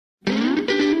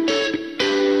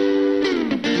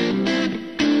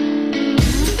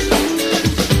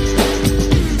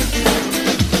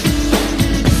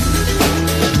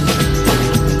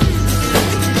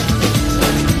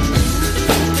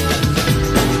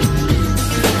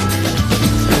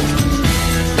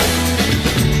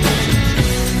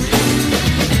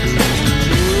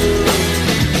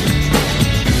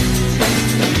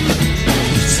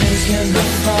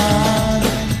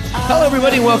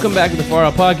everybody. Welcome back to the Far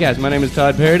Out Podcast. My name is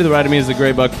Todd Perry. To the right of me is the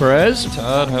Gray Buck Perez.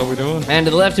 Todd, how we doing? And to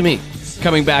the left of me,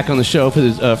 coming back on the show for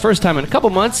the first time in a couple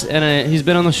months, and he's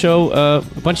been on the show a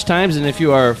bunch of times, and if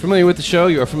you are familiar with the show,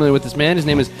 you are familiar with this man. His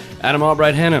name is Adam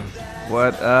Albright Hanna.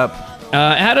 What up?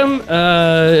 Adam,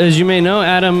 as you may know,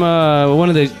 Adam, one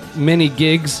of the many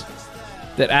gigs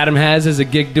that Adam has as a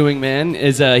gig-doing man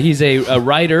is he's a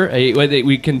writer,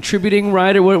 a contributing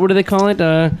writer. What do they call it?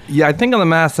 Yeah, I think on the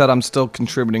masthead I'm still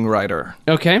contributing writer.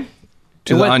 Okay.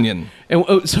 To The Onion.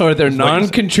 And, so are there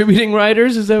non-contributing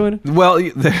writers? Is that what? Well,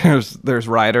 there's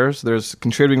writers, there's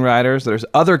contributing writers, there's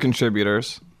other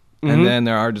contributors, and then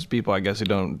there are just people, I guess, who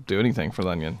don't do anything for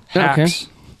The Onion. Hacks.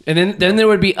 Okay. And then there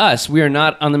would be us. We are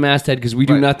not on the masthead because we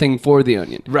do nothing for The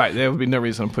Onion. Right. There would be no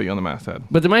reason to put you on the masthead.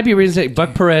 But there might be a reason to say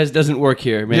Buck Perez doesn't work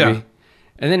here, maybe. Yeah.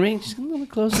 And then maybe just a little bit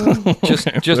closer.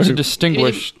 just to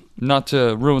distinguish, not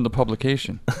to ruin the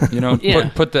publication. You know,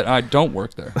 put that I don't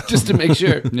work there. Just to make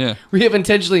sure. Yeah. We have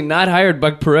intentionally not hired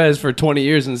Buck Perez for 20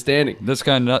 years in standing. This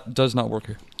guy does not work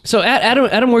here. So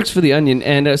Adam works for The Onion,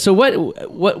 and so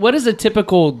what does a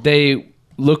typical day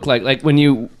look like? Like when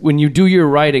you do your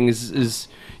writing, is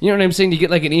you know what I'm saying? You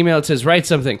get like an email that says, write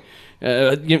something.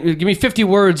 Give me 50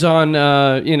 words on,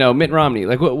 Mitt Romney.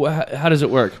 Like, how does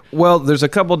it work? Well, there's a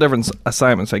couple different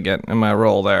assignments I get in my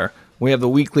role there. We have the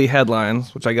weekly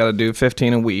headlines, which I got to do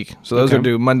 15 a week. So those are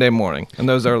due Monday morning. And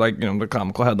those are like, the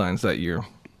comical headlines that you're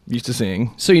used to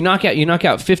seeing. So you knock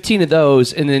out 15 of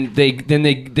those, and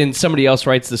then somebody else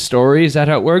writes the story. Is that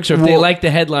how it works? Or if they like the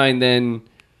headline, then...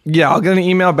 Yeah, I'll get an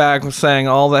email back saying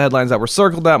all the headlines that were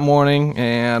circled that morning,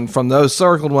 and from those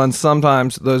circled ones,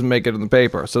 sometimes those make it in the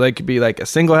paper. So they could be like a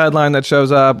single headline that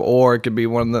shows up, or it could be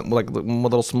one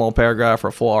little small paragraph or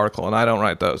a full article, and I don't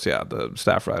write those. Yeah, the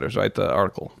staff writers write the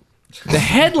article. The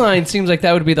headline seems like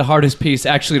that would be the hardest piece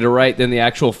actually to write than the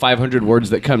actual 500 words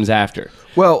that comes after.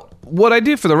 Well, what I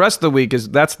do for the rest of the week is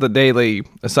that's the daily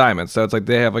assignment. So it's like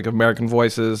they have like American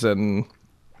Voices and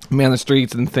Man the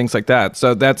Streets and things like that.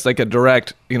 So that's like a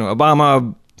direct,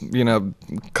 Obama,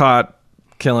 caught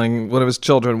killing one of his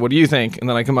children. What do you think? And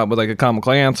then I come up with like a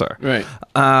comical answer. Right.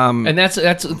 And that's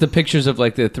the pictures of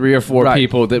like the 3 or 4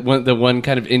 people that the one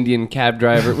kind of Indian cab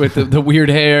driver with the weird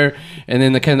hair, and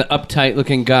then the kind of uptight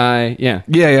looking guy. Yeah.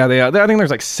 Yeah. They are. I think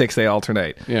there's like 6 they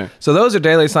alternate. Yeah. So those are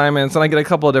daily assignments, and I get a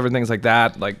couple of different things like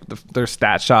that, like there's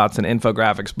stat shots and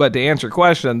infographics. But to answer your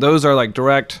question, those are like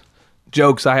direct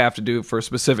jokes I have to do for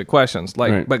specific questions.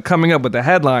 But coming up with the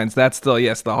headlines, that's still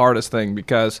the hardest thing,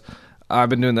 because I've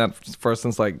been doing that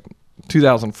since like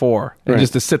 2004, and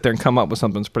just to sit there and come up with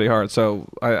something's pretty hard. So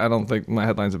I don't think my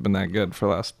headlines have been that good for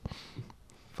the last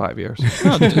 5 years.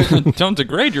 Don't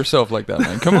degrade yourself like that,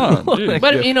 man. Come on. But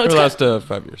for the last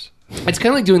 5 years. It's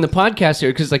kind of like doing the podcast here,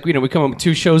 because like we come up with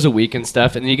 2 shows a week and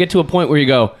stuff, and then you get to a point where you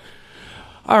go,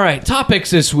 all right, topics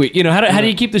this week. How do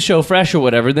you keep the show fresh or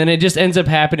whatever? Then it just ends up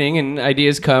happening, and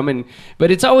ideas come.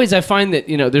 But it's always, I find that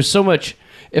there's so much.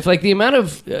 If like the amount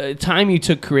of time you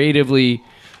took creatively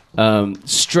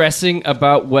stressing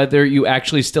about whether you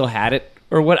actually still had it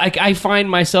or what, I find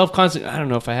myself constantly. I don't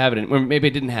know if I have it, or maybe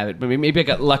I didn't have it, but maybe I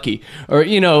got lucky, or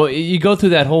you go through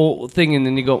that whole thing, and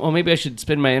then you go, oh, maybe I should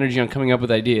spend my energy on coming up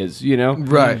with ideas.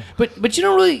 Right. But you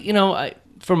don't really,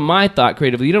 from my thought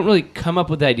creatively, you don't really come up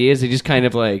with ideas. They just kind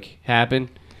of like happen.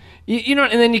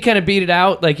 And then you kind of beat it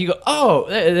out. Like you go, oh,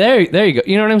 there you go.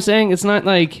 You know what I'm saying? It's not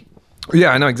like...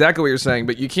 Yeah, I know exactly what you're saying,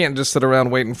 but you can't just sit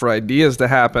around waiting for ideas to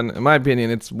happen. In my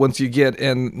opinion, it's once you get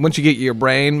your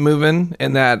brain moving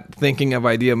in that thinking of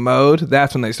idea mode,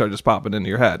 that's when they start just popping into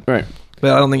your head. Right.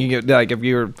 But I don't think you get, like, if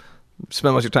you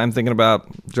spend most of your time thinking about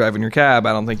driving your cab,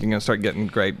 I don't think you're going to start getting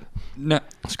great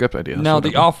script ideas. Now,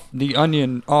 the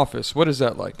Onion office, what is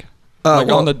that like?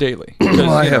 On the daily?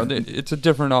 Because, it's a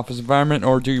different office environment,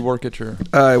 or do you work at your...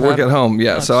 I work at home,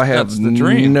 yeah. So I have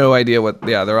no idea what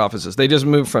their office is. They just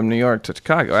moved from New York to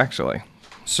Chicago, actually.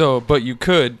 So, but you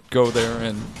could go there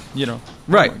and,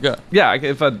 Right. Oh my God. Yeah,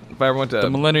 if I ever went to... The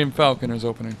Millennium Falcon is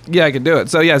opening. Yeah, I could do it.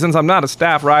 So, yeah, since I'm not a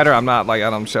staff writer, I'm not like, I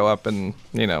don't show up and,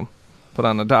 put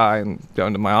on a tie and go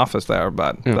into my office there.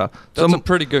 But that's a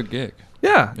pretty good gig.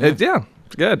 Yeah.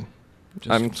 It's good.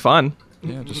 It's fun.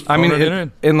 Yeah, just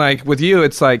and like with you,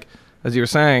 it's like, as you were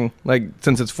saying, like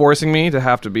since it's forcing me to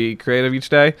have to be creative each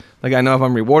day, like I know if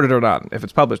I'm rewarded or not, if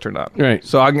it's published or not. Right.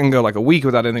 So I can go like a week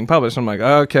without anything published. I'm like,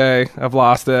 okay, I've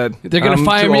lost it. They're gonna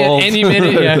fire me at any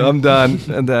minute. Yeah. I'm done.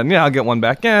 And then I'll get one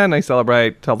back in. I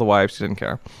celebrate. Tell the wife she didn't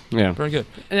care. Yeah. Very good.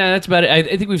 Yeah, that's about it.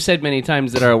 I think we've said many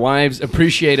times that our wives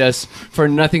appreciate us for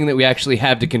nothing that we actually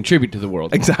have to contribute to the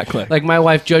world. Exactly. Like my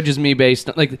wife judges me based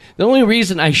on, like, the only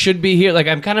reason I should be here, like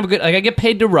I'm kind of good, like I get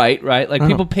paid to write, right? Like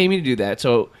people pay me to do that.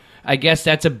 So I guess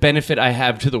that's a benefit I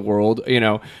have to the world.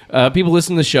 People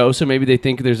listen to the show, so maybe they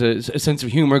think there's a sense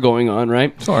of humor going on,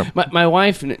 right? Sure. My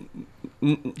wife,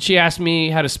 she asks me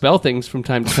how to spell things from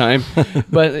time to time,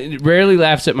 but rarely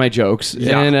laughs at my jokes.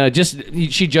 Yeah. And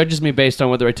she judges me based on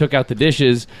whether I took out the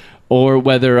dishes or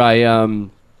whether I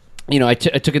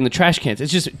took in the trash cans.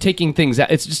 It's just taking things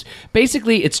out. It's just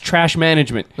basically it's trash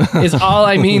management is all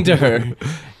I mean to her.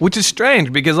 Which is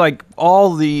strange because like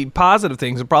all the positive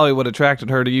things are probably what attracted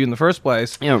her to you in the first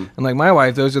place. Yeah. And like my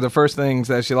wife, those are the first things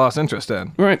that she lost interest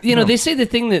in. Right. They say the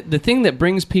thing that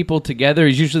brings people together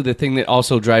is usually the thing that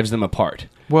also drives them apart.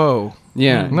 Whoa.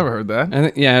 Yeah. Never heard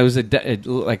that. It was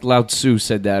like Lao Tzu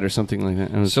said that or something like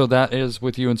that. So that is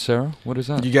with you and Sarah? What is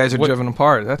that? You guys are driven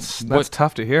apart. That's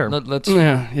tough to hear.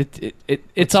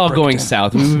 It's all going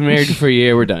south. We've been married for a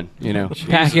year. We're done.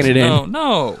 Packing it in.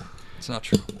 No. It's not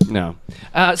true. No.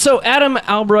 So Adam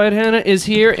Albright is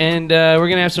here, and we're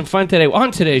going to have some fun today. On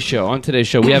today's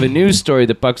show, we have a news story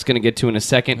that Buck's going to get to in a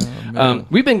second.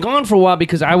 We've been gone for a while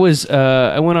because I went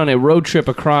on a road trip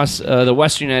across the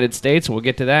western United States, and we'll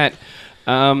get to that.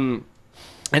 And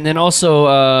then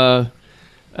also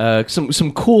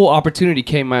some cool opportunity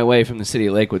came my way from the city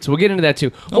of Lakewood. So we'll get into that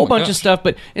too. A whole bunch of stuff.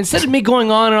 But instead of me going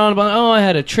on and on about, I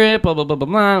had a trip, blah, blah, blah, blah,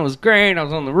 blah, it was great, I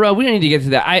was on the road, we didn't need to get to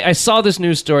that. I saw this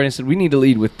news story and I said, we need to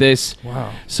lead with this.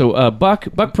 Wow. So Buck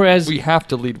Perez. We have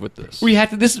to lead with this. We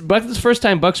have to. This is the first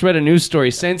time Buck's read a news story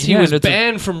since he was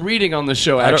banned from reading on the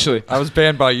show, actually. I was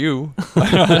banned by you.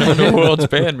 I don't know who else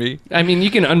banned me. I mean, you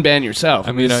can unban yourself.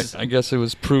 I guess it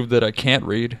was proved that I can't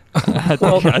read.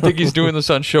 I think he's doing this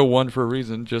on show 1 for a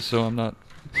reason, just so I'm not...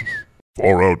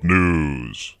 Far Out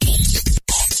News.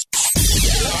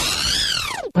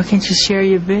 Why can't you share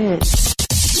your bed?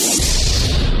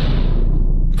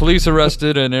 Police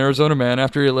arrested an Arizona man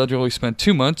after he allegedly spent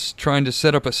 2 months trying to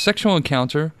set up a sexual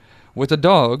encounter with a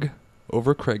dog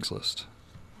over Craigslist.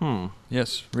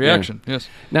 Yes. Reaction. Yes.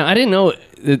 Now, I didn't know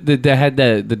that they had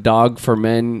the dog for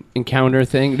men encounter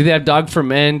thing. Do they have dog for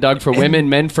men, dog for women,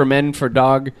 men for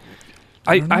dog?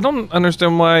 I don't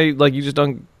understand why you just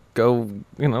don't go,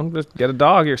 just get a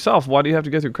dog yourself. Why do you have to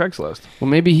go through Craigslist? Well,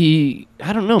 maybe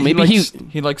I don't know. Maybe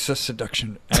he likes a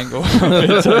seduction angle.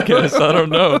 I guess. I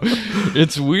don't know.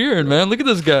 It's weird, man. Look at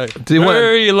this guy.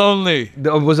 Very lonely.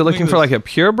 Was it looking for like a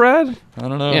purebred? I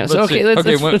don't know. Yeah. So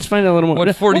let's find out a little more.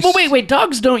 Wait.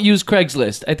 Dogs don't use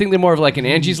Craigslist. I think they're more of like an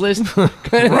Angie's List.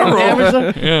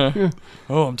 Yeah.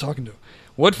 Oh, I'm talking to him.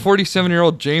 What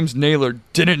 47-year-old James Naylor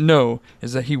didn't know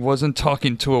is that he wasn't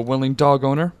talking to a willing dog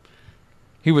owner.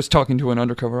 He was talking to an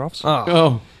undercover officer.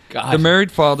 Oh, God. The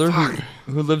married father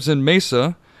who lives in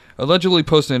Mesa allegedly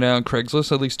posted an ad on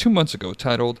Craigslist at least 2 months ago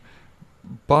titled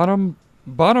Bottom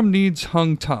Needs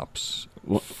Hung Tops.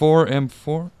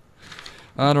 4M4?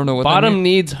 I don't know what that means. Bottom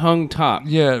needs hung top.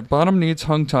 Yeah, bottom needs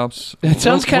hung tops. That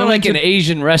sounds kind of like an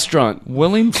Asian restaurant.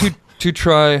 Willing to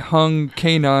try hung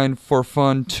canine for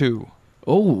fun too.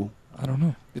 Oh. I don't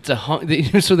know. It's a hung...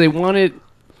 So they want it...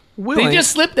 Willing. They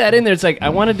just slipped that in there. It's like, I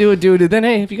want to do it. Then,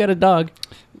 hey, if you got a dog.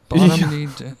 I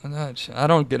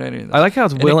don't get any of that. I like how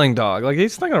it's willing dog. Like,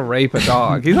 he's not going to rape a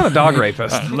dog. He's not a dog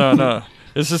rapist. No.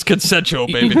 This is consensual,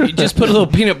 baby. You just put a little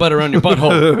peanut butter on your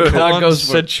butthole. Dog goes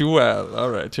for consensual.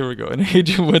 All right, here we go. An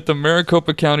agent with the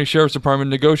Maricopa County Sheriff's Department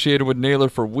negotiated with Naylor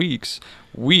for weeks.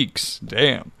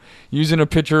 Damn. Using a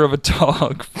picture of a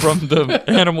dog from the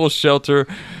animal shelter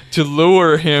to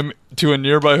lure him to a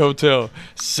nearby hotel,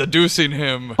 seducing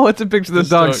him. Oh, it's a picture of the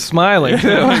dog smiling, too.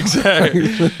 Yeah, exactly.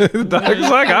 The dog's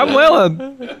like, I'm willing.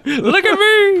 Look at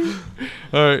me.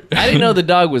 All right. I didn't know the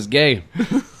dog was gay.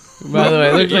 By the way,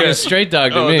 it looks like a straight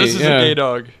dog to me. This is a gay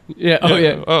dog. Yeah. Oh,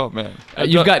 yeah. Oh, man.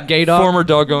 You've got gay dog? Former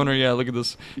dog owner. Yeah, look at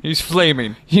this. He's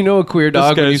flaming. You know a queer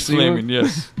dog when you this guy's see flaming, one?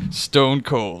 yes. Stone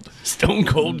cold. Stone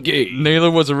cold gay. Naylor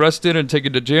was arrested and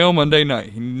taken to jail Monday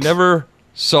night. He never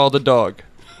saw the dog,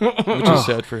 which is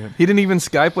sad for him. He didn't even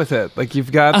Skype with it. Like,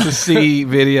 you've got to see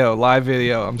live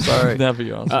video. I'm sorry. That'd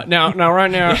be awesome. Now,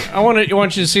 right now, I want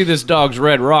you to see this dog's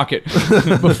red rocket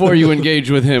before you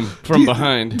engage with him from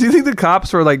behind. Do you think the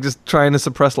cops were like just trying to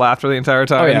suppress laughter the entire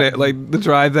time? Oh, yeah. Like the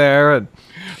drive there and...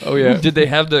 Oh, yeah. Did they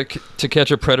have the To Catch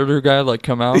a Predator guy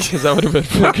come out? Because that would have been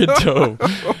fucking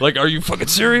dope. Like, are you fucking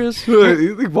serious? He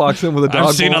walks in with a dog.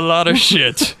 I've seen a lot of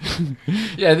shit.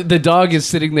 Yeah, the dog is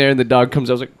sitting there and the dog comes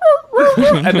out like,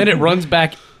 and then it runs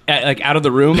back out of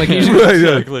the room. Like,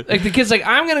 Exactly. Like the kid's like,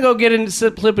 I'm going to go get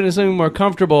flip into something more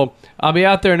comfortable. I'll be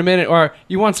out there in a minute. Or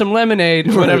you want some lemonade?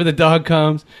 Whenever the dog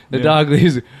comes, the dog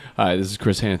leaves. Hi, this is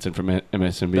Chris Hansen from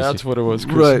MSNBC. That's what it was,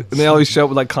 Chris. Right. And they always show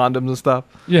up with condoms and stuff.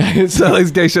 Yeah. So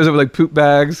this guy shows up with poop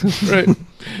bags. Right.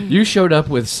 You showed up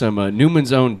with some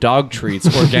Newman's Own dog treats,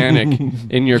 organic,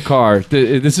 in your car.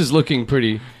 This is looking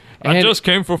pretty. I just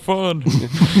came for fun.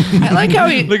 I like how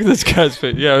he. Look at this guy's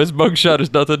face. Yeah, his mugshot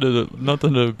is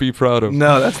nothing to be proud of.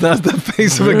 No, that's not the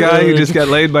face of a guy who just got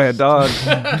laid by a dog.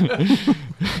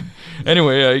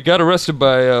 Anyway, he got arrested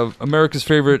by America's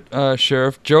favorite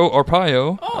sheriff, Joe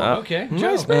Arpaio. Oh, okay.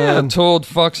 Nice Joe. man. Told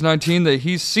Fox 19 that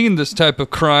he's seen this type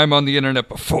of crime on the internet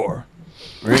before.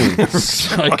 Really?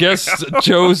 I guess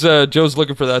Joe's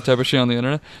looking for that type of shit on the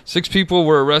internet. 6 people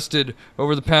were arrested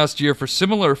over the past year for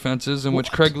similar offenses in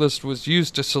which Craigslist was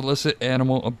used to solicit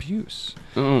animal abuse.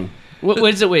 What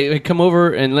is it? Wait, come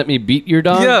over and let me beat your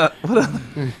dog? Yeah.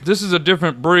 This is a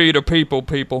different breed of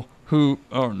people who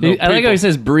are no I like how he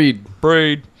says breed.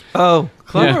 breed Oh,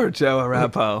 clever, Joe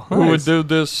Arapo. who would do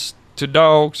this to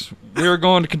dogs. We are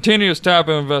going to continue this type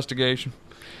of investigation.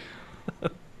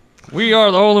 We are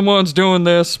the only ones doing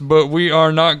this, but we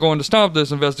are not going to stop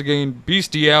this investigating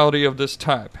bestiality of this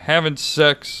type, having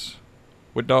sex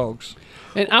with dogs.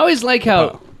 And I always like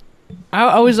how. I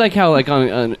always like how, like,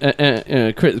 on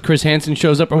Chris Hansen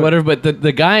shows up or whatever, but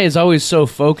the guy is always so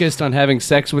focused on having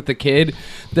sex with the kid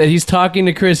that he's talking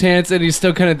to Chris Hansen. He's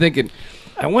still kind of thinking,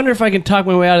 I wonder if I can talk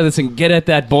my way out of this and get at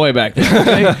that boy back there.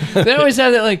 Like, they always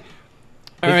have that, like,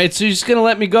 all right, so you're just going to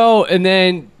let me go, and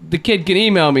then the kid can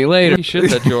email me later. Wacky shit,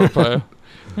 that Joe Arpaio.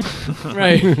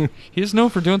 Right. He's known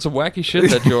for doing some wacky shit,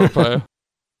 that Joe Arpaio.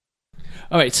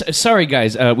 All right, sorry,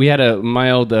 guys. We had a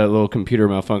mild little computer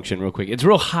malfunction real quick. It's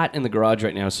real hot in the garage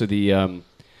right now, so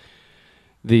the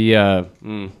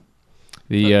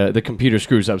computer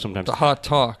screws up sometimes. The hot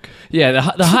talk Yeah,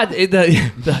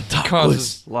 the talk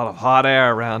causes A lot of hot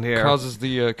air around here. causes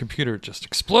the computer just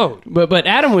explode. But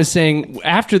Adam was saying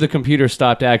after the computer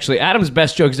stopped. Actually, Adam's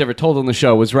best joke he's ever told on the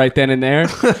show was right then and there.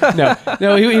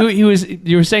 no, he was.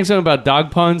 You were saying something about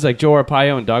dog puns, like Joe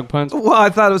Arpaio and dog puns. Well, I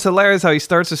thought it was hilarious how he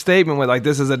starts a statement with, like,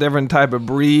 this is a different type of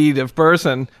breed of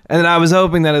person. And then I was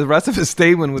hoping that the rest of his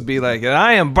statement would be like,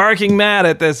 I am barking mad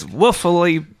at this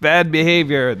woefully bad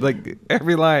behavior. Like,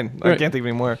 every line. I Right. can't think of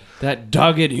any more. That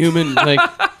dogged human, like.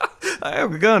 I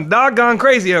am doggone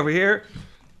crazy over here.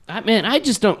 Man, I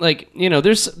just don't like.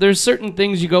 There's certain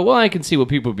things you go, well, I can see what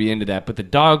people would be into that, but the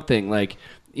dog thing, like,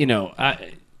 No.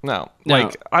 No.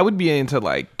 Like, I would be into,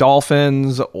 like,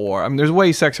 dolphins or, I mean, there's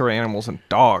way sexier animals than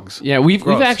dogs. yeah, we've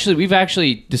Gross.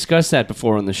 actually discussed that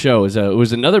before on the show. It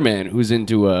was another man who's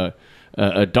into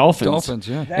dolphins. Dolphins,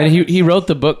 yeah. And he wrote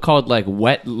the book called like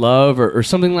Wet Love or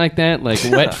something like that, like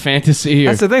Wet Fantasy.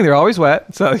 That's the thing. They're always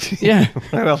wet. So, Yeah.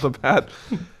 right off the bat.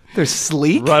 They're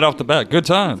sleek. Right off the bat, good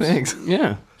times. Thanks.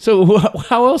 Yeah. So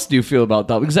how else do you feel about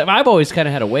dolphins? Because I've always kind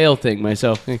of had a whale thing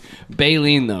myself.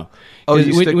 Baleen though. Oh, 'Cause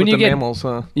you stick with the get, mammals,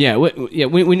 huh? Yeah,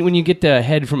 when you get the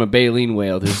head from a baleen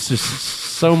whale, there's just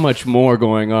so much more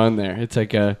going on there. It's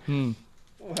like a.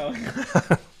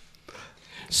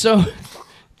 So,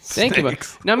 thank you.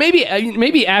 Snakes. Now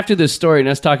maybe after this story, and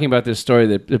us talking about this story,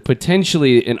 that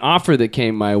potentially an offer that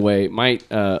came my way might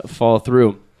fall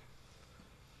through.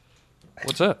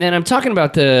 What's that? And I'm talking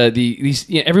about these.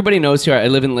 Everybody knows here. I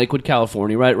live in Lakewood,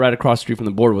 California, right across the street from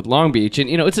the border with Long Beach, and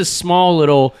it's a small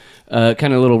little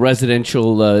kind of little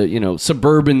residential,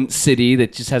 suburban city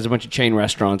that just has a bunch of chain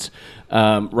restaurants,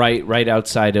 right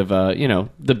outside of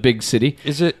the big city.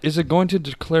 Is it going to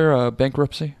declare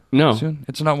bankruptcy? No. Soon?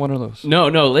 It's not one of those. No.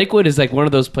 Lakewood is like one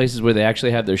of those places where they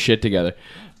actually have their shit together.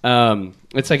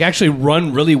 It's like actually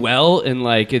run really well, and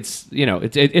like it's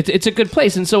a good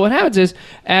place. And so what happens is,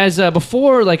 as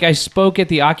before, like I spoke at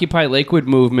the Occupy Lakewood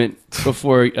movement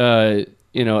before, at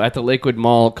the Lakewood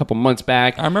Mall a couple months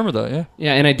back. I remember that, yeah.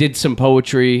 Yeah, and I did some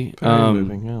poetry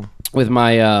with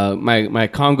my my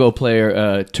Congo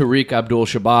player Tariq Abdul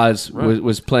Shabazz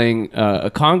was playing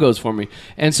congos for me.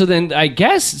 And so then I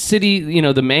guess city,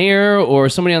 the mayor or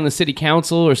somebody on the city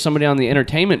council or somebody on the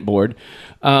entertainment board,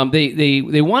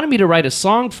 they wanted me to write a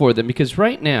song for them because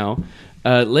right now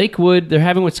Lakewood, they're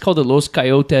having what's called the Los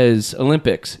Coyotes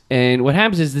Olympics. And what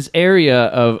happens is this area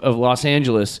of Los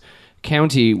Angeles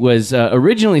County was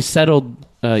originally settled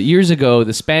years ago.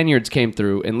 The Spaniards came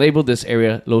through and labeled this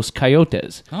area Los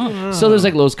Coyotes. So there's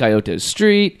like Los Coyotes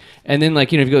Street, and then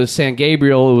if you go to San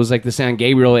Gabriel, it was like the San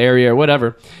Gabriel area or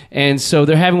whatever. And so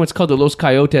they're having what's called the Los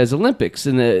Coyotes Olympics,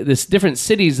 and this different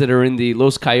cities that are in the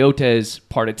Los Coyotes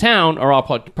part of town are all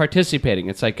participating.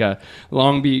 It's like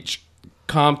Long Beach,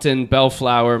 Compton,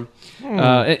 Bellflower,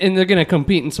 and they're going to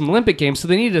compete in some Olympic games. So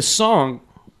they needed a song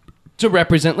to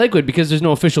represent Lakewood because there's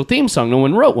no official theme song. No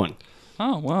one wrote one.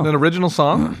 Oh, wow. An original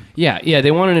song? Yeah, they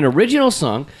wanted an original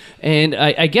song, and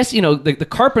I guess the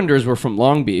Carpenters were from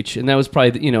Long Beach, and that was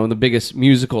probably the biggest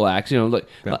musical acts.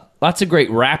 Lots of great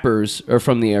rappers are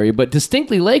from the area, but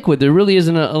distinctly Lakewood, there really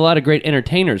isn't a lot of great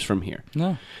entertainers from here.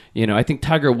 No. I think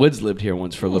Tiger Woods lived here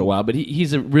once for a little while, but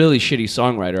he's a really shitty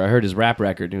songwriter. I heard his rap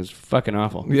record; it was fucking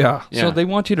awful. Yeah. So they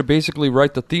want you to basically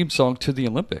write the theme song to the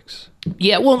Olympics.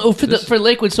 Yeah, well, no, for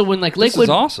Lakewood. So when Lakewood, this is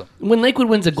awesome. When Lakewood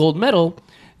wins a gold medal,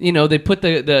 they put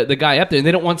the guy up there, and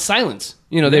they don't want silence.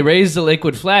 They raised the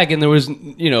Lakewood flag, and there was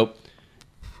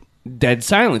dead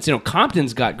silence.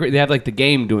 Compton's got great. They have like the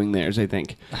game doing theirs, I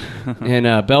think,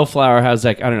 and Bellflower has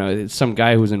I don't know, it's some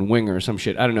guy who's in Winger or some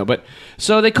shit. I don't know, but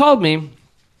so they called me.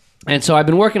 And so I've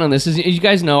been working on this. As you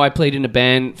guys know, I played in a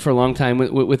band for a long time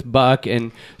with Buck,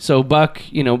 and so Buck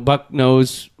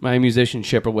knows my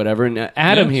musicianship or whatever. And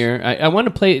Adam here, I want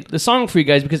to play the song for you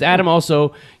guys because Adam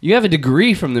also, you have a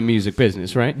degree from the music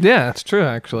business, right? Yeah, it's true,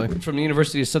 actually. From the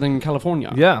University of Southern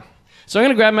California. Yeah. So I'm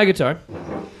going to grab my guitar.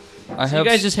 You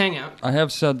guys just hang out. I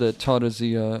have said that Todd is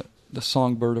the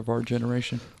songbird of our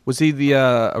generation. Was he the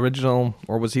original,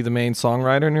 or was he the main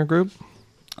songwriter in your group?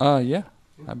 Yeah.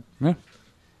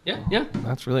 Yeah. Yeah.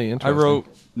 That's really I interesting. wrote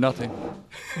nothing.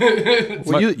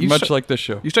 Well, Much like this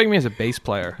show. You strike me as a bass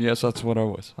player. Yes, that's what I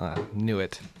was. I knew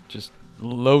it. Just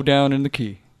low down in the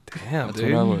key. Damn, That's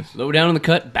dude. what I was. Low down in the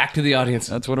cut, back to the audience.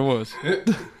 That's what it was.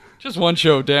 Just one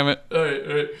show, damn it. All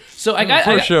right. So I got...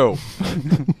 First show.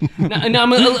 Now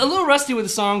I'm a little rusty with the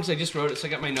songs. I just wrote it, so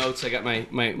I got my notes. I got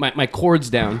my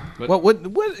chords down. But,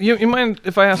 What you mind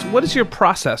if I ask, what is your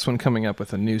process when coming up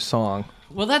with a new song?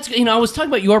 well, that's I was talking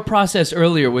about your process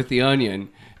earlier with the Onion,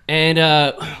 and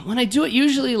when I do it,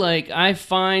 usually I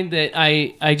find that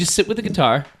I just sit with the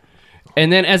guitar,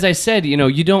 and then as I said, you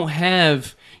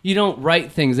don't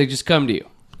write things; they just come to you.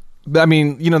 I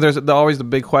mean, there's always the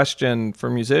big question for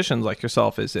musicians like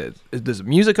yourself: does the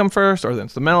music come first, or then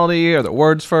it's the melody, or the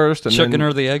words first? And Chicken then,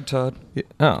 or the egg, Todd?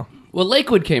 Oh. Well,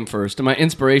 Lakewood came first, and my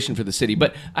inspiration for the city.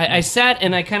 But I sat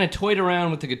and I kind of toyed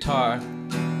around with the guitar,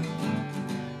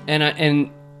 and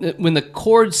when the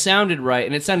chords sounded right,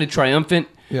 and it sounded triumphant,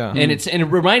 Yeah. and it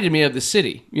reminded me of the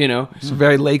city, It's a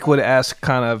very Lakewood-esque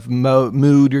kind of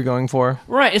mood you're going for.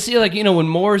 Right. It's when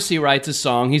Morrissey writes a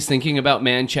song, he's thinking about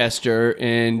Manchester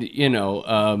and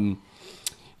Rita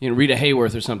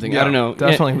Hayworth or something. I don't know.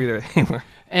 Definitely Rita Hayworth.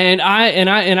 And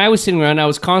I was sitting around. I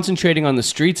was concentrating on the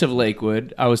streets of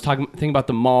Lakewood. I was thinking about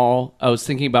the mall. I was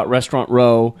thinking about Restaurant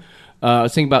Row. I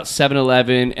was thinking about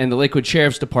 7-Eleven and the Lakewood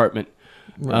Sheriff's Department.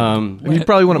 You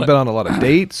probably wouldn't have been on a lot of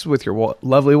dates with your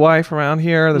lovely wife around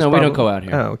here. No, we don't go out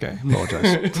here. Oh, okay.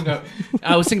 Apologize.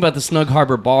 I was thinking about the Snug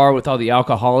Harbor Bar with all the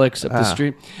alcoholics up the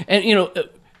street. And,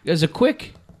 as a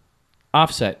quick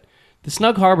offset, the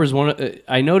Snug Harbor is one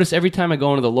I notice every time I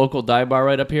go into the local dive bar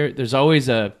right up here, there's always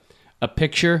a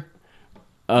picture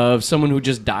of someone who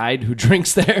just died who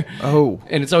drinks there. Oh.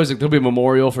 And it's always there'll be a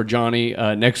memorial for Johnny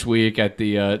next week at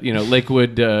the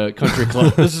Lakewood Country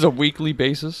Club. This is a weekly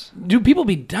basis? Dude, people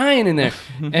be dying in there.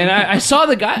 And I saw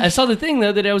the thing the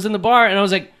other day. I was in the bar and I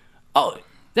was like, oh,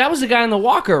 that was the guy in the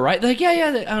walker, right? They're like,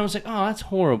 yeah. And I was like, oh, that's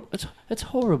horrible. That's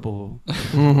horrible.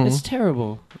 It's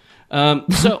terrible.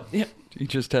 So yeah. He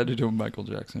just had to do a Michael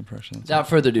Jackson impression. Without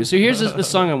further ado, so here's the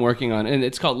song I'm working on, and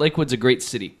it's called Lakewood's a Great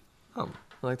City. Oh,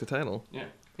 I like the title. Yeah.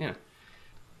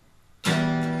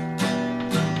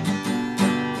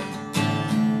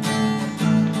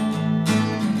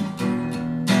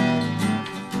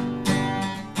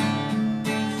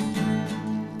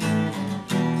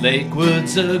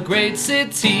 Lakewood's a great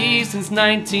city since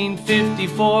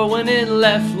 1954 when it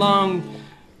left Long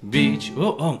Beach.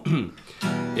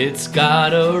 It's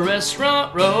got a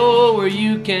restaurant row where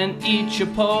you can eat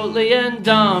Chipotle and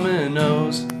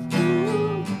Domino's.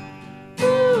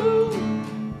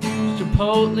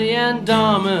 Chipotle and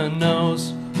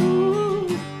Domino's.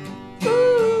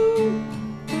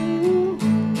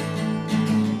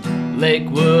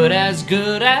 Lakewood has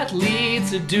good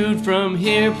athletes. A dude from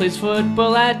here plays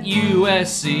football at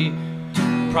USC.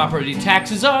 Property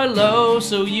taxes are low,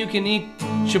 so you can eat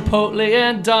Chipotle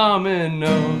and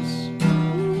Domino's.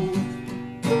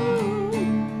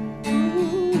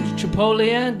 Chipotle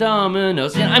and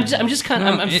Domino's. And I'm just kind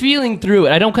of I'm feeling through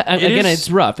it. I don't.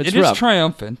 It's rough. It's rough. It is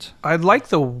triumphant. I like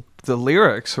the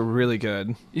lyrics are really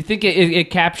good. You think it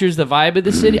captures the vibe of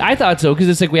the city? I thought so because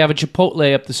it's like we have a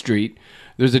Chipotle up the street.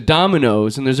 There's a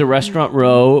Domino's and there's a Restaurant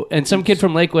Row, and some kid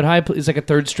from Lakewood High is like a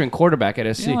third string quarterback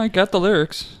at SC. Yeah, I got the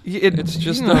lyrics. It's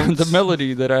just the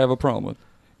melody that I have a problem with.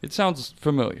 It sounds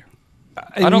familiar.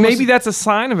 I don't maybe listen- that's a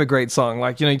sign of a great song.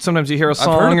 Like, sometimes you hear a heard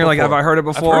song, it you're like, before. have I heard it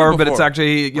I've before? heard it But it's before.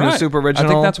 actually, Right. super original.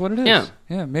 I think that's what it is. Yeah.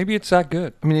 Yeah, maybe it's that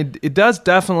good. I mean, it does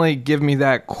definitely give me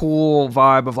that cool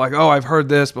vibe of like, oh, I've heard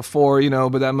this before,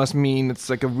 but that must mean it's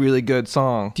like a really good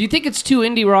song. Do you think it's too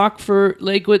indie rock for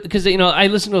Lakewood? Because I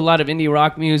listen to a lot of indie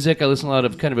rock music. I listen to a lot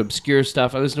of kind of obscure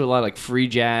stuff. I listen to a lot of like free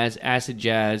jazz, acid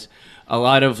jazz, a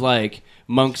lot of like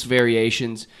Monk's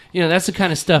variations. That's the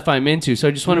kind of stuff I'm into. So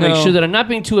I just want to make No. sure that I'm not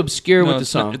being too obscure with the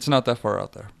it's not- song. it's not that far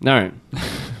out there. All right.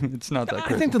 It's not that I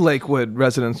crazy. think the Lakewood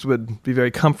residents would be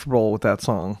very comfortable with that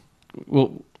song.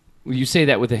 Well, you say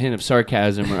that with a hint of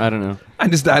sarcasm, or I don't know. I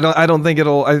don't think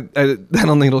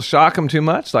it'll shock them too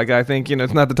much. Like, I think,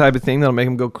 it's not the type of thing that'll make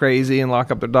them go crazy and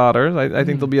lock up their daughters. I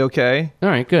think they'll be okay. All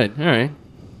right, good. All right.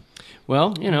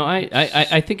 Well,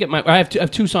 I think it might. I have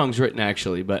two songs written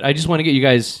actually, but I just want to get you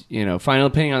guys, final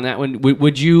opinion on that one.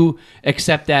 Would you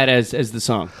accept that as the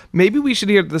song? Maybe we should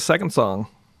hear the second song.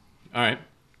 All right.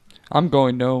 I'm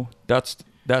going no. That's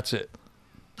it.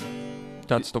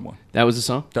 That's the one. That was the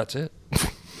song. That's it.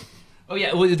 Oh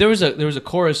yeah. Well, there was a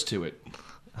chorus to it.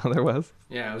 Oh, there was.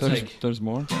 Yeah, it was There's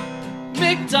more.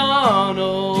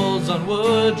 McDonald's on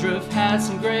Woodruff has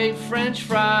some great French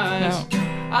fries.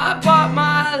 I bought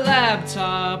my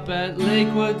laptop at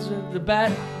Lakewood's, the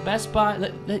Best Buy.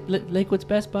 Lakewood's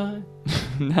Best Buy.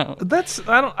 No. Let's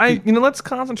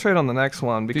concentrate on the next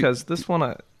one because this one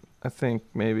I think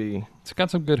maybe. It's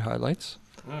got some good highlights.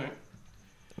 All right.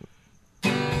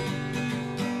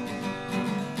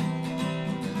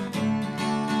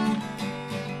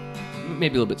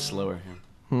 Maybe a little bit slower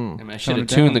here. I should have Tone it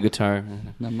tuned down. the guitar.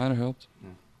 That might have helped.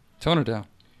 Tone it down.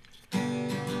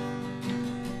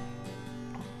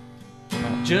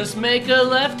 Just make a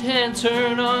left-hand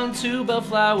turn onto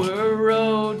Bellflower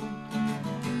Road,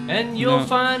 and you'll No.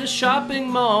 find a shopping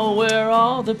mall where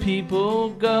all the people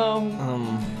go.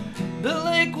 The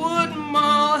Lakewood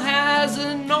Mall has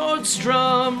a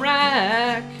Nordstrom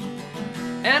rack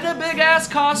and a big-ass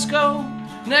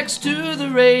Costco next to the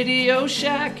Radio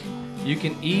Shack. You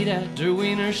can eat at Der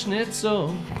Wiener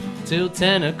Schnitzel till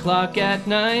 10 o'clock at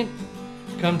night.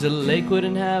 Come to Lakewood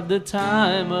and have the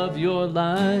time of your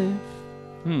life.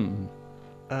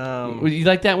 Would you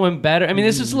like that one better? I mean,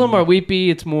 this is a little more weepy.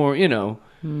 It's more,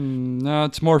 No,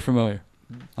 it's more familiar.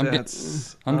 I'm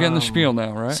getting the spiel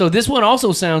now, right? So this one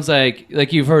also sounds like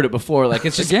you've heard it before. Like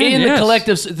it's just Again, in the yes.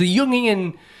 collective, the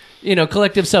Jungian,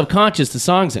 collective subconscious. The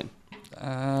song's in.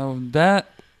 That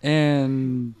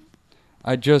and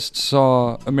I just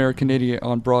saw American Idiot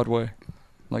on Broadway.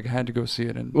 Like I had to go see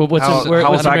it. And Well, what's How what's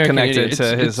was that American connected Idiot?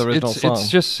 to his original song? It's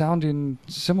just sounding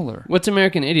similar. What's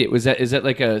American Idiot? Is that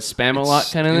like a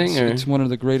Spamalot kind of thing? Or? It's one of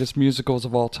the greatest musicals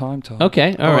of all time, Tom.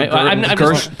 Okay, all right. Well, I'm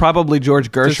just- Probably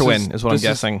George Gershwin This is what I'm is-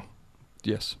 guessing.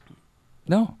 Yes.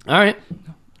 No, all right.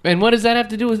 And what does that have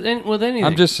to do with anything?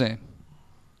 I'm just saying.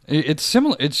 It's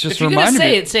similar. It's just if you're gonna reminding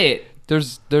say me. it, say it.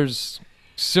 There's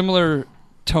similar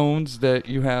tones that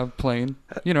you have playing.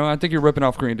 I think you're ripping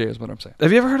off Green Day is what I'm saying.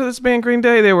 Have you ever heard of this band Green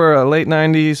Day? They were a late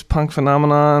 90s punk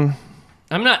phenomenon.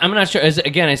 I'm not sure.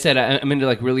 Again, I said I'm into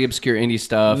like really obscure indie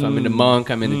stuff. I'm into Monk.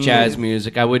 I'm into jazz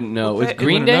music. I wouldn't know. With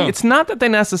Green wouldn't Day, know. It's not that they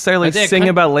necessarily Are they a sing coun-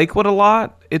 about Lakewood a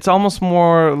lot. It's almost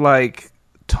more like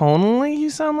tonally you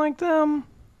sound like them.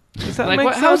 Does that like make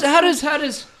what, sense? how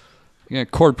does Yeah,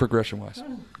 chord progression wise.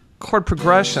 Chord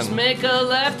progression. Just make a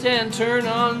left-hand turn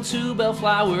onto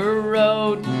Bellflower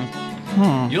Road.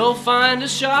 You'll find a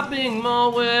shopping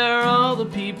mall where all the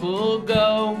people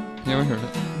go. Yeah, we heard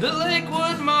it. The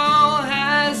Lakewood Mall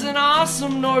has an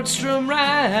awesome Nordstrom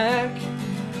rack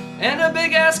and a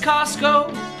big-ass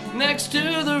Costco next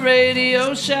to the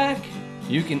Radio Shack.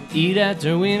 You can eat at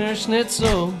Der Wiener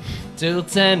Schnitzel till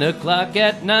 10 o'clock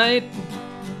at night.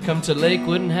 Come to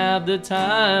Lakewood and have the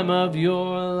time of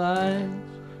your life.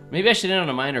 Maybe I should end on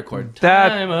a minor chord.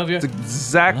 Time of your... That's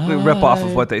exactly rip off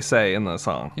of what they say in the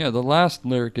song. Yeah, the last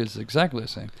lyric is exactly the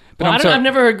same. But Well, I'm sorry, I've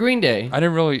never heard Green Day. I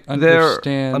didn't really They're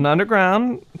understand. an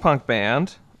underground punk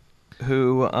band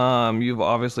who you've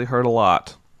obviously heard a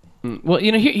lot. Well,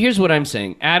 here's what I'm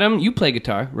saying. Adam, you play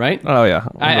guitar, right? Oh yeah,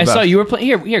 I saw you were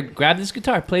playing. Here, grab this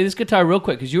guitar. Play this guitar real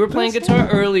quick because you were playing guitar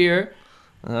earlier.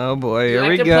 Oh boy, You here like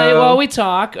we to go. play while we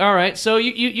talk. All right. So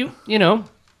you know.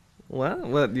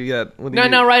 What you got? What do No, you,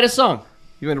 now write a song.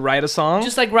 You want to write a song?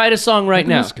 Just like write a song right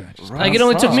now. This guy just Like it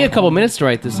only took me a couple minutes to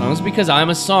write this song. It's because I'm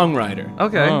a songwriter.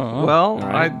 Okay. Oh, well,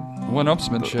 right.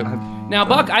 one-upsmanship. Now,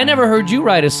 Buck, I never heard you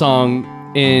write a song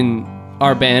in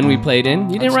our band we played in.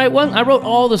 You didn't write one? I wrote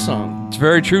all the songs. It's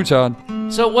very true, Todd.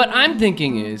 So what I'm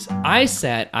thinking is, I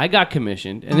got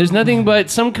commissioned, and there's nothing but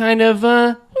some kind of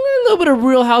little little bit of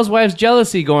Real Housewives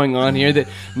jealousy going on here that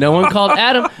no one called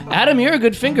Adam. Adam, you're a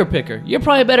good finger picker. You're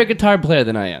probably a better guitar player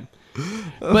than I am.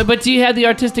 But do you have the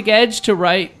artistic edge to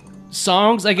write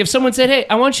songs? Like if someone said, hey,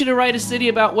 I want you to write a city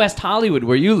about West Hollywood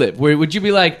where you live, would you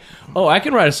be like, oh, I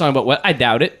can write a song about what? I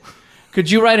doubt it. Could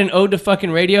you write an ode to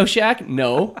fucking Radio Shack?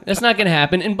 No, that's not going to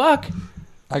happen. And Buck?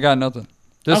 I got nothing.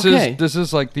 This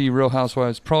is like the Real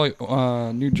Housewives, probably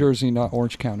New Jersey, not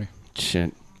Orange County.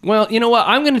 Shit. Well, you know what?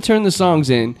 I'm going to turn the songs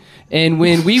in, and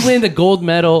when we win the gold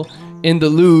medal in the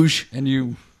luge and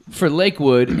you for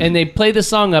Lakewood, and they play the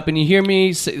song up, and you hear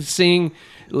me sing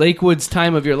Lakewood's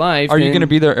Time of Your Life. Are you going to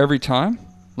be there every time?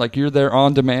 Like you're there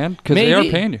on demand? Because they are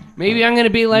paying you. Maybe I'm going to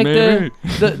be like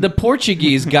the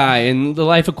Portuguese guy in The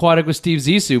Life Aquatic with Steve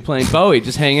Zissou playing Bowie,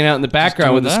 just hanging out in the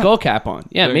background with a skull cap on.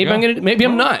 Yeah, maybe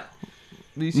I'm not.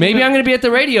 Maybe I'm going to be at the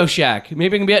Radio Shack.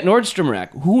 Maybe I can be at Nordstrom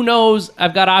Rack. Who knows?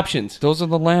 I've got options. Those are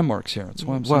the landmarks here. That's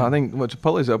what I'm saying. Well, I think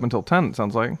Chipotle's open until 10, it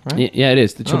sounds like, right? Yeah, it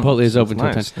is. The Chipotle is open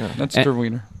until 10. Yeah. That's their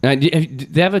wiener. Do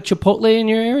they have a Chipotle in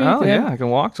your area? Oh, yeah. I can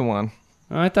walk to one.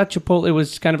 Oh, I thought Chipotle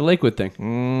was kind of a Lakewood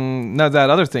thing. No, that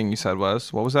other thing you said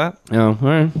was, what was that? Oh, all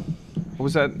right. What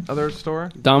was that other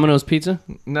store? Domino's Pizza?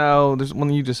 No, there's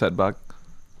one you just said, Buck.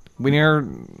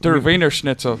 Der Wiener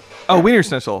Schnitzel. Oh, Wiener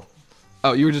Schnitzel.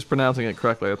 Oh, you were just pronouncing it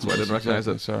correctly. That's why I didn't recognize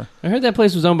it. Sorry. I heard that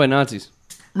place was owned by Nazis.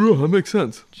 Oh, that makes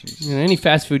sense. You know, any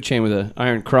fast food chain with an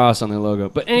iron cross on their logo.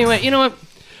 But anyway, you know what?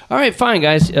 All right, fine,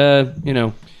 guys. You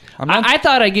know, I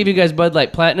thought I gave you guys Bud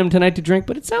Light Platinum tonight to drink,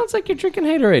 but it sounds like you're drinking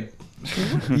Haterade.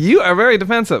 You are very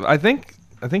defensive. I think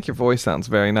your voice sounds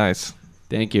very nice.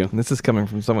 Thank you. And this is coming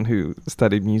from someone who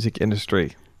studied music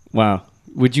industry. Wow.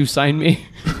 Would you sign me?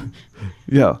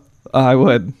 Yeah, I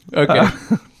would. Okay.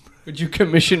 Would you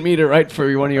commission me to write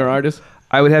for one of your artists?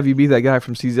 I would have you be that guy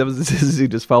from CZZ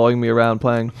just following me around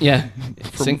playing. Yeah.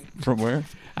 From where?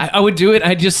 I would do it.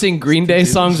 I'd just sing Green Day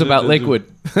songs about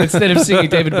Lakewood instead of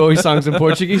singing David Bowie songs in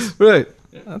Portuguese. Right.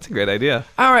 That's a great idea.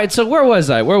 All right. So where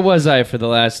was I? Where was I for the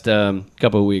last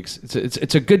couple of weeks?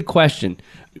 It's a good question.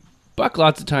 Buck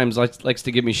lots of times likes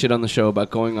to give me shit on the show about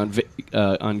going on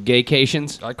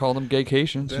gaycations. I call them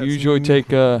gaycations. You usually take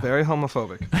very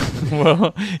homophobic.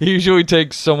 Well, you usually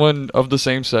take someone of the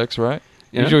same sex, right?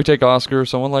 Yeah. Usually take Oscar or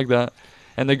someone like that,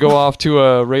 and they go off to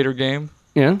a Raider game.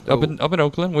 Yeah, up in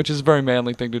Oakland, which is a very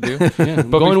manly thing to do. Yeah,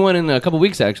 I'm going one in a couple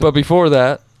weeks actually. But before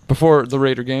the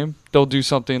Raider game, they'll do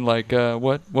something like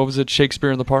what was it?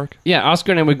 Shakespeare in the Park. Yeah,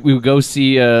 Oscar and I we would go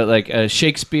see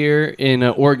Shakespeare in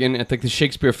Oregon at the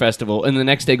Shakespeare Festival, and the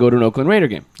next day go to an Oakland Raider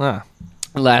game.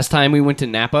 Last time we went to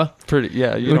Napa. We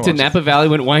went to Napa Valley,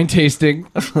 went wine tasting.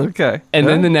 Okay. And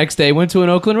then the next day went to an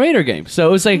Oakland Raider game. So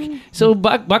it was like,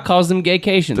 Buck calls them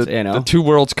gaycations. The two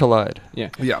worlds collide.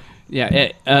 Yeah. Yeah.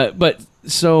 Yeah. But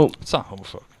so. It's not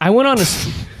homophobic. I went on a.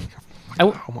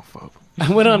 Homophobe.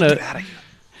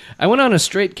 I went on a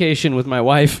straightcation with my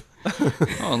wife.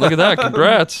 Oh, look at that!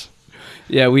 Congrats.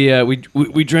 Yeah,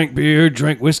 we drank beer,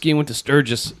 drank whiskey, and went to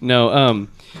Sturgis. No,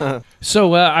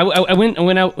 so I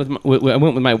went out with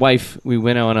my wife. We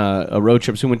went on a road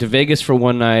trip. So we went to Vegas for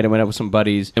one night. I went out with some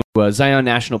buddies. Zion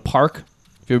National Park.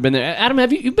 Have you ever been there? Adam,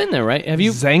 you've been there, right? Have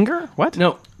you? Zanger? What?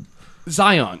 No,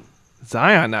 Zion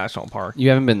National Park. You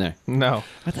haven't been there? No.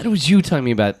 I thought it was you telling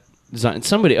me about Zion.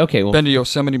 Somebody. Okay, well. Been to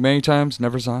Yosemite many times.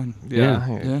 Never Zion.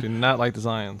 Yeah. Do not like the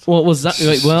Zions.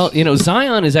 Well, you know,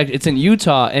 Zion is actually, it's in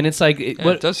Utah, and it's like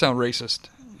it does sound racist,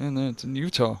 and it's in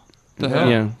Utah. The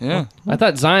hell? Yeah. I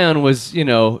thought Zion was, you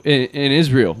know, in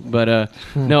Israel, but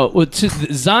no. Well,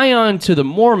 Zion to the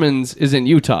Mormons is in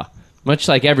Utah, much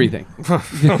like everything.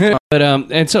 But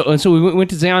and so we went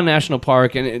to Zion National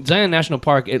Park, and at Zion National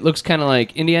Park, it looks kind of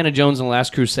like Indiana Jones and the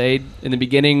Last Crusade in the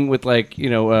beginning, with like, you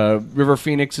know, River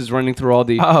Phoenix is running through all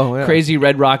the crazy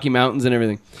red Rocky Mountains and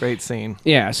everything. Great scene.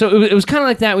 Yeah, so it was kind of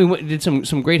like that. We did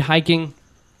some great hiking,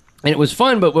 and it was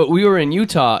fun. But we were in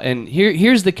Utah, and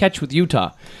here's the catch with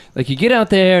Utah. Like, you get out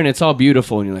there and it's all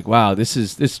beautiful, and you're like, wow,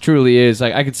 this truly is.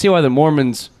 Like, I could see why the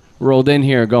Mormons rolled in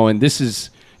here going, this is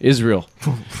Israel.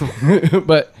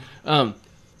 But I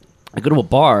go to a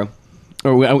bar,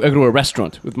 or I go to a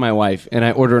restaurant with my wife, and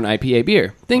I order an IPA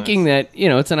beer, thinking that, you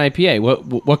know, it's an IPA.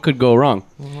 What could go wrong?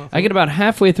 I get about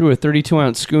halfway through a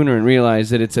 32-ounce schooner and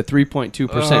realize that it's a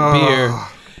 3.2% beer,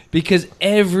 because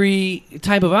every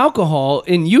type of alcohol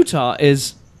in Utah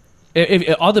is...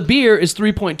 all the beer is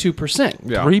 3.2%.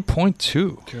 Yeah.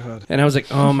 3.2. And I was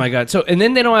like, oh my God. So, and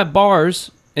then they don't have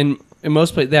bars, and in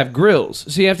most places they have grills.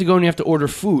 So you have to go and you have to order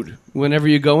food whenever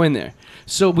you go in there.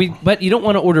 But you don't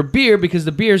want to order beer because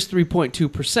the beer is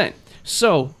 3.2%.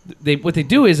 So what they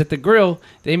do is at the grill,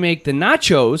 they make the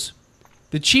nachos,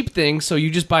 the cheap thing. So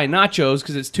you just buy nachos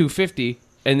because it's $2.50,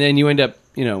 and then you end up,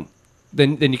 you know,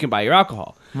 then you can buy your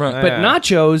alcohol. Right. But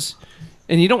nachos,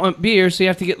 and you don't want beer, so you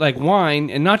have to get like wine,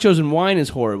 and nachos and wine is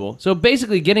horrible. So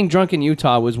basically, getting drunk in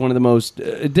Utah was one of the most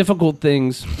difficult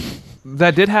things.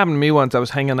 That did happen to me once. I was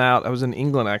hanging out. I was in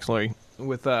England actually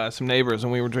with some neighbors,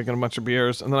 and we were drinking a bunch of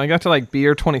beers. And then I got to like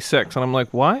beer 26, and I'm like,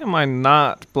 why am I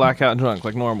not blackout drunk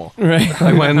like normal? Right.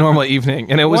 Like my normal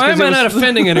evening. And it was. Why am I it not was,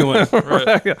 offending anyone?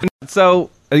 Right. So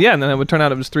yeah, and then it would turn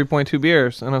out it was 3.2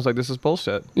 beers, and I was like, this is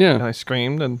bullshit. Yeah. And I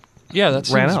screamed and Yeah, that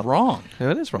ran seems out. wrong.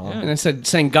 yeah, it is wrong. And I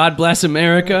saying God bless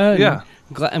America. and Yeah.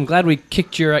 I'm glad we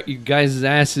kicked your guys'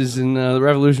 asses in the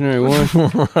Revolutionary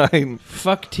War. Right.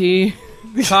 Fuck tea,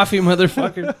 coffee,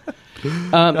 motherfucker.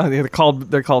 No,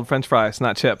 they're called French fries,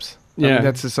 not chips. I Yeah. mean,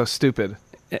 that's just so stupid.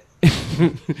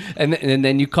 and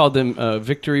then you called them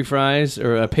victory fries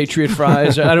or patriot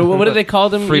fries. Or, I don't. What do they call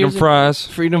them? Freedom Years- fries.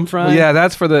 Freedom fries. Well, yeah,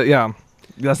 that's for the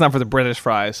That's not for the British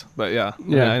fries, but yeah,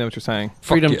 Yeah. I know what you're saying.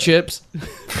 Freedom yeah. chips.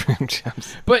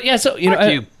 Chips. But yeah, so you Fuck know,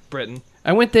 you, Britain.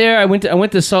 I went there. I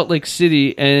went to Salt Lake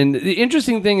City, and the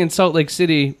interesting thing in Salt Lake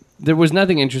City, there was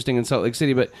nothing interesting in Salt Lake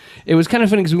City, but it was kind of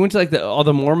funny because we went to like all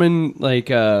the Mormon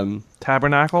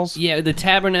Tabernacles. yeah, the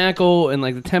tabernacle and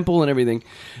like the temple and everything,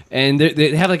 and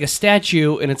they have like a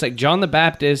statue, and it's like John the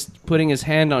Baptist putting his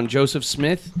hand on Joseph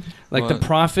Smith, like the What?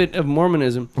 prophet of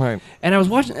Mormonism. Right. And I was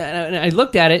watching, and I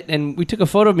looked at it, and we took a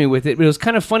photo of me with it. But it was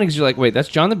kind of funny because you're like, wait, that's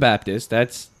John the Baptist.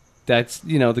 That's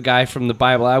the guy from the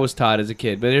Bible I was taught as a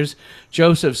kid. But there's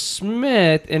Joseph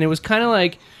Smith, and it was kind of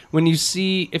like when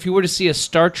if you were to see a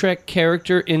Star Trek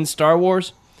character in Star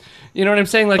Wars. You know what I'm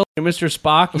saying? Like Mr.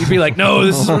 Spock, you'd be like, no,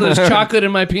 this is there's chocolate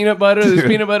in my peanut butter. There's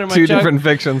peanut butter in my Two chocolate. different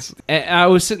fictions. And I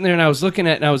was sitting there and I was looking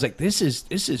at it and I was like, this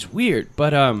is weird.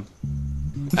 But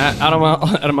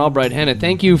Adam Albright, Hannah,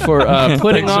 thank you for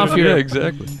putting off Yeah,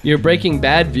 exactly. your Breaking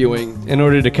Bad viewing in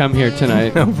order to come here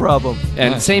tonight. No problem.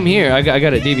 And same here. I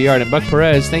got a DVR. And Buck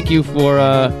Perez, thank you for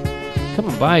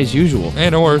coming by as usual. Hey,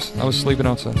 no worries. I was sleeping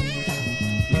outside.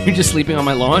 You're just sleeping on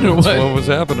my lawn or That's what? what was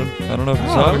happening. I don't know if you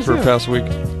saw me for the past week.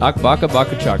 Ak baka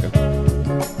baka chaka.